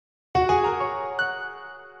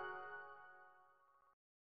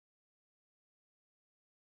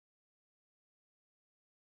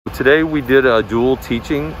Today we did a dual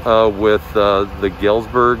teaching with the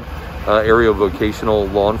Galesburg Area Vocational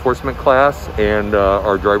Law Enforcement class and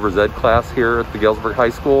our driver's ed class here at the Galesburg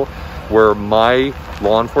High School, where my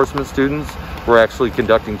law enforcement students were actually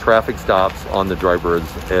conducting traffic stops on the driver's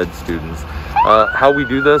ed students. How we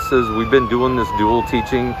do this is we've been doing this dual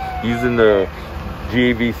teaching using the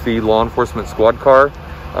Gavc law enforcement squad car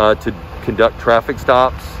to conduct traffic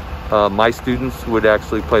stops. My students would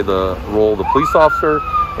actually play the role of the police officer,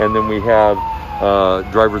 and then we have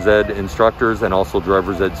driver's ed instructors and also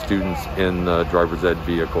driver's ed students in the driver's ed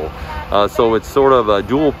vehicle. So it's sort of a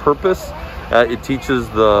dual purpose. It teaches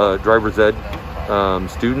the driver's ed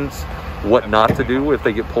students what not to do if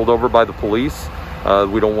they get pulled over by the police.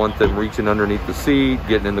 We don't want them reaching underneath the seat,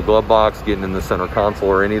 getting in the glove box, getting in the center console,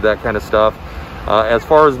 or any of that kind of stuff. As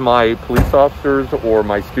far as my police officers or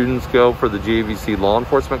my students go for the Gavc law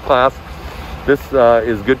enforcement class, this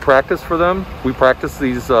is good practice for them. We practice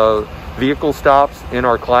these vehicle stops in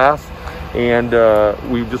our class, and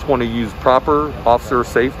we just want to use proper officer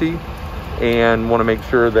safety and want to make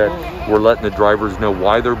sure that we're letting the drivers know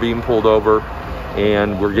why they're being pulled over,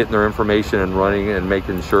 and we're getting their information and running and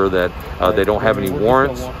making sure that they don't have any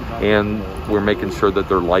warrants, and we're making sure that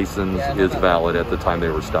their license is valid at the time they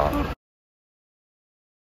were stopped.